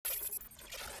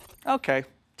Okay,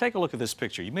 take a look at this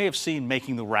picture. You may have seen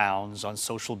making the rounds on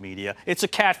social media. It's a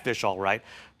catfish, all right,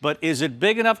 but is it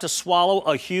big enough to swallow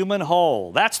a human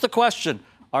whole? That's the question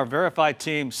our verified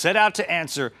team set out to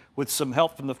answer with some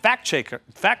help from the fact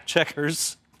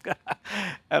checkers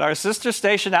at our sister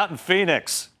station out in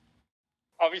Phoenix.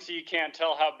 Obviously, you can't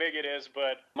tell how big it is,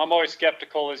 but I'm always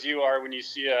skeptical as you are when you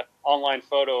see an online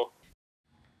photo.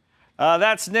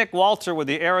 That's Nick Walter with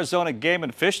the Arizona Game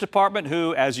and Fish Department,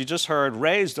 who, as you just heard,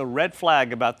 raised a red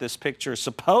flag about this picture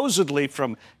supposedly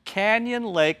from Canyon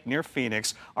Lake near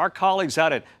Phoenix. Our colleagues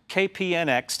out at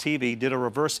KPNX TV did a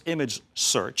reverse image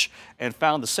search and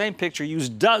found the same picture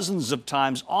used dozens of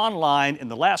times online in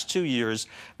the last 2 years.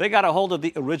 They got a hold of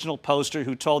the original poster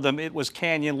who told them it was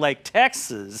Canyon Lake,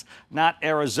 Texas, not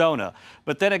Arizona.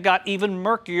 But then it got even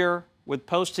murkier with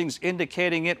postings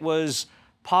indicating it was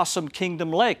Possum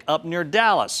Kingdom Lake up near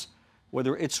Dallas.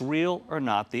 Whether it's real or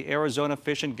not, the Arizona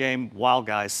Fish and Game wild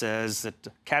guy says that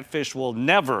catfish will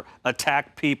never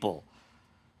attack people.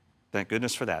 Thank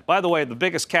goodness for that. By the way, the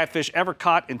biggest catfish ever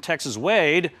caught in Texas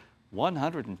weighed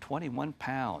 121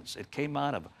 pounds. It came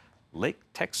out of Lake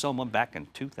Texoma back in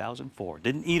 2004.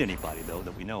 Didn't eat anybody, though,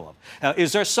 that we know of. Now,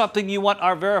 is there something you want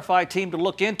our verified team to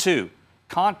look into?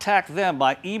 Contact them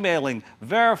by emailing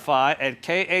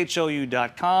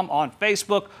verify@khou.com, on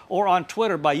Facebook, or on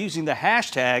Twitter by using the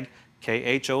hashtag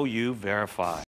KHOUverify.